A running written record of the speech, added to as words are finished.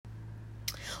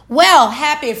Well,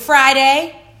 happy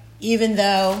Friday, even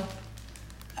though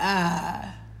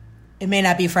it may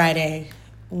not be Friday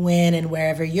when and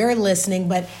wherever you're listening,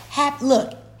 but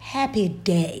happy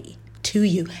day to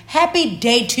you. Happy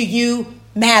day to you,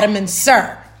 madam and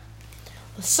sir.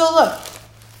 So look,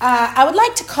 I would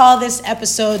like to call this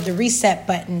episode the reset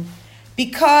button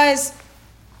because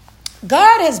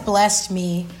God has blessed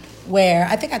me where,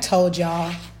 I think I told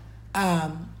y'all,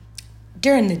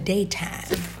 during the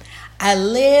daytime, I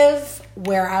live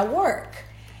where I work.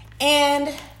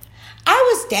 And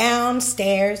I was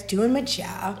downstairs doing my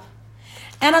job,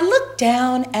 and I looked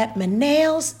down at my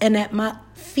nails and at my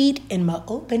feet in my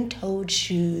open-toed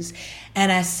shoes,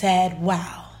 and I said,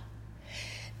 wow,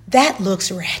 that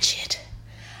looks ratchet.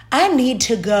 I need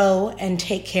to go and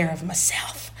take care of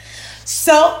myself.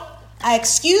 So I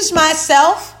excused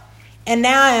myself, and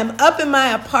now I am up in my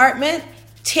apartment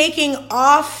taking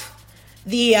off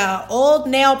the old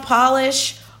nail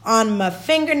polish on my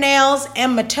fingernails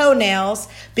and my toenails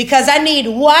because I need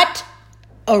what?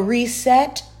 A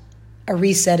reset. A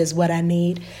reset is what I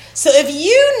need. So if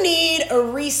you need a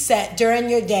reset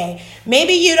during your day,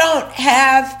 maybe you don't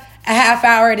have a half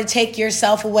hour to take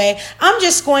yourself away. I'm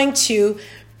just going to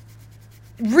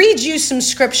read you some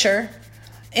scripture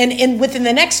and within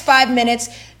the next 5 minutes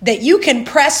that you can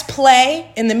press play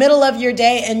in the middle of your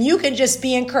day and you can just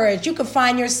be encouraged. You can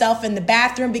find yourself in the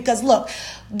bathroom because look,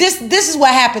 this is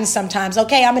what happens sometimes.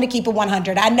 Okay, I'm going to keep it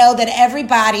 100. I know that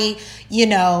everybody,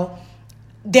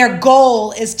 their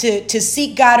goal is to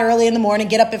seek God early in the morning,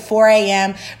 get up at 4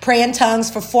 a.m., pray in tongues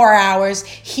for 4 hours,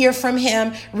 hear from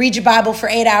him, read your Bible for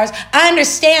 8 hours. I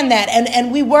understand that,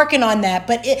 and we working on that.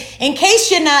 But in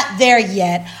case you're not there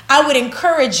yet, I would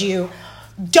encourage you,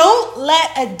 don't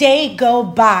let a day go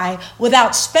by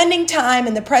without spending time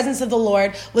in the presence of the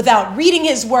Lord, without reading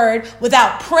his word,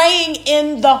 without praying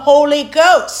in the Holy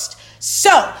Ghost.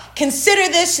 So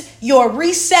consider this your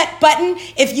reset button.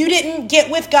 If you didn't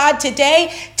get with God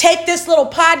today, take this little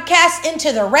podcast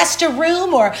into the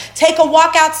restroom or take a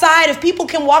walk outside. If people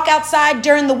can walk outside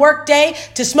during the workday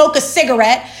to smoke a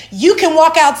cigarette, you can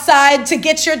walk outside to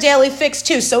get your daily fix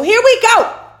too. So here we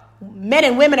go, men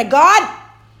and women of God.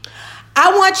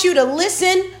 I want you to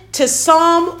listen to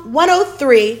Psalm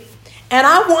 103, and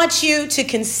I want you to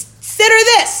consider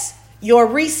this your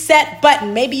reset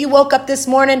button. Maybe you woke up this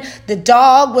morning, the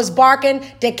dog was barking,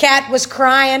 the cat was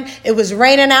crying, it was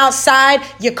raining outside,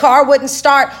 your car wouldn't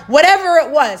start, whatever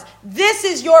it was. This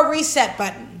is your reset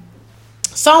button.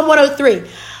 Psalm 103.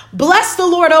 Bless the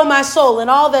Lord, O my soul, and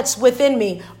all that's within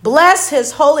me. Bless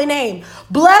his holy name.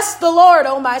 Bless the Lord,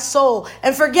 O my soul,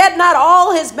 and forget not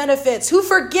all his benefits, who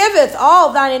forgiveth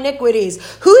all thine iniquities,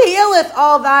 who healeth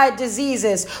all thy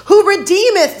diseases, who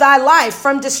redeemeth thy life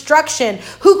from destruction,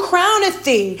 who crowneth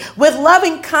thee with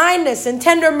loving kindness and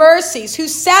tender mercies, who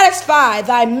satisfy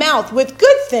thy mouth with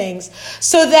good things,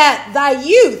 so that thy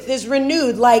youth is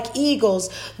renewed like eagles.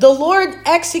 The Lord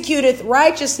executeth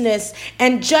righteousness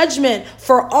and judgment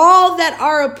for all that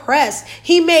are oppressed.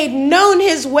 He made known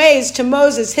his ways to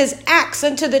Moses, his acts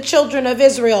unto the children of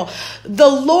Israel. The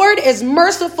Lord is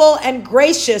merciful and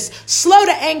gracious, slow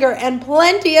to anger and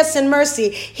plenteous in mercy.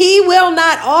 He will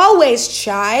not always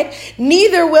chide,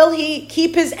 neither will he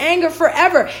keep his anger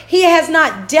forever. He has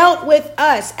not dealt with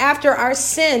us after our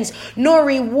sins, nor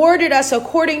rewarded us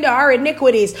according to our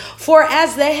iniquities. For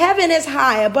as the heaven is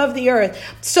high above the earth,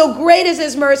 so great is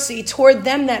his mercy toward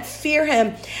them that fear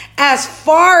him. As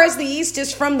far as the east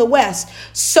is from the west,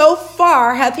 so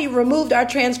far hath he removed our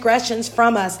transgressions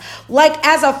from us. Like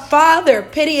as a father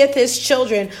pitieth his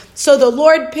children, so the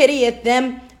Lord pitieth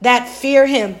them that fear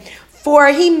him. For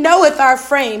he knoweth our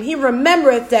frame, he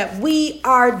remembereth that we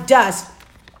are dust.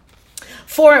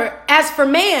 For as for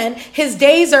man, his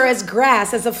days are as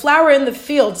grass, as a flower in the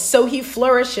field, so he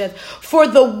flourisheth. For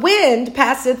the wind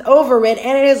passeth over it,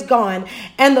 and it is gone,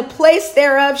 and the place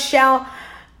thereof shall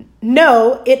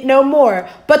know it no more.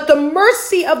 But the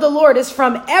mercy of the Lord is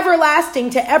from everlasting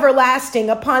to everlasting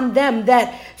upon them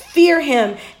that fear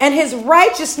him, and his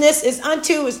righteousness is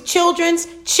unto his children's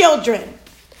children.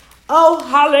 Oh,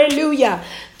 hallelujah.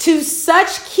 To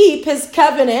such keep his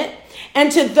covenant,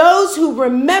 and to those who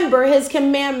remember his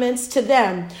commandments to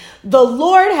them. The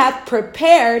Lord hath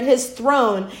prepared his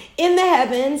throne in the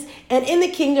heavens, and in the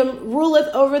kingdom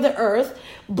ruleth over the earth.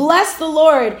 Bless the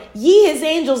Lord, ye his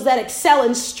angels that excel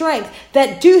in strength,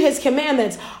 that do his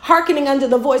commandments, hearkening unto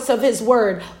the voice of his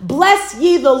word. Bless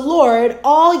ye the Lord,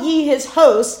 all ye his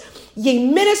hosts, ye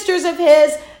ministers of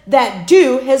his that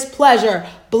do his pleasure.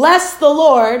 Bless the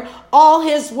Lord, all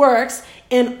his works,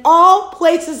 in all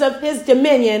places of his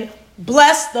dominion.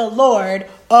 Bless the Lord,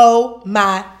 O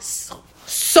my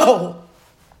soul.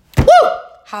 Woo!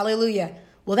 Hallelujah.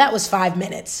 Well, that was 5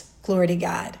 minutes. Glory to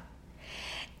God.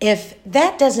 If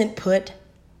that doesn't put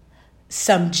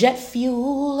some jet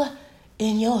fuel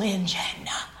in your engine,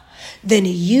 then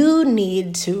you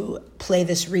need to play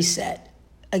this reset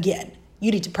again.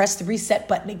 You need to press the reset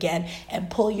button again and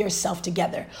pull yourself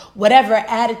together. Whatever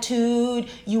attitude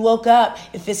you woke up,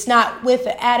 if it's not with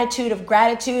an attitude of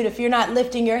gratitude, if you're not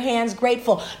lifting your hands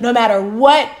grateful, no matter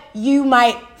what you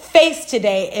might face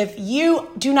today, if you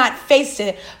do not face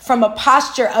it from a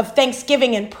posture of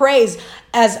thanksgiving and praise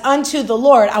as unto the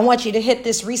Lord, I want you to hit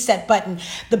this reset button.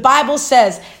 The Bible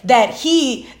says that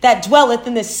he that dwelleth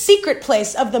in the secret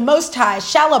place of the Most High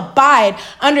shall abide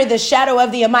under the shadow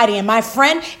of the Almighty. And my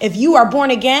friend, if you are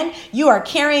born again, you are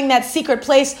carrying that secret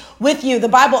place with you. The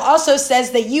Bible also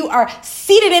says that you are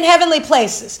seated in heavenly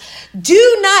places.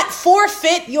 Do not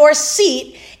forfeit your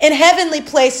seat in heavenly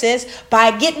places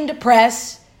by getting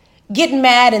depressed, getting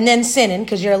mad, and then sinning,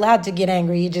 because you're allowed to get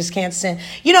angry. You just can't sin.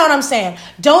 You know what I'm saying?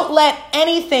 Don't let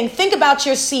anything, think about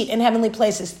your seat in heavenly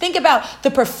places. Think about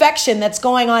the perfection that's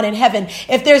going on in heaven.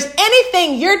 If there's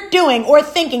anything you're doing or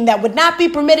thinking that would not be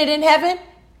permitted in heaven,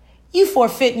 you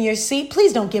forfeiting your seat.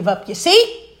 Please don't give up your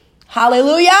seat.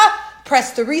 Hallelujah.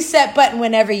 Press the reset button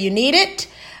whenever you need it.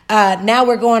 Now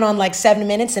we're going on like 7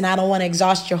 minutes, and I don't want to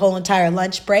exhaust your whole entire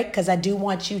lunch break because I do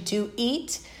want you to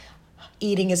eat.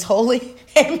 Eating is holy.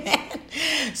 Amen.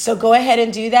 So go ahead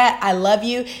and do that. I love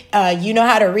you. You know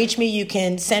how to reach me. You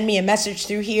can send me a message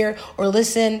through here or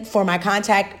listen for my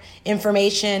contact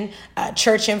information,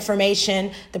 church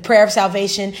information, the prayer of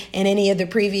salvation, and any of the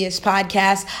previous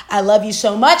podcasts. I love you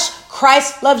so much.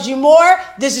 Christ loves you more.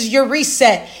 This is your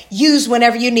reset. Use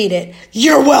whenever you need it.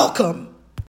 You're welcome.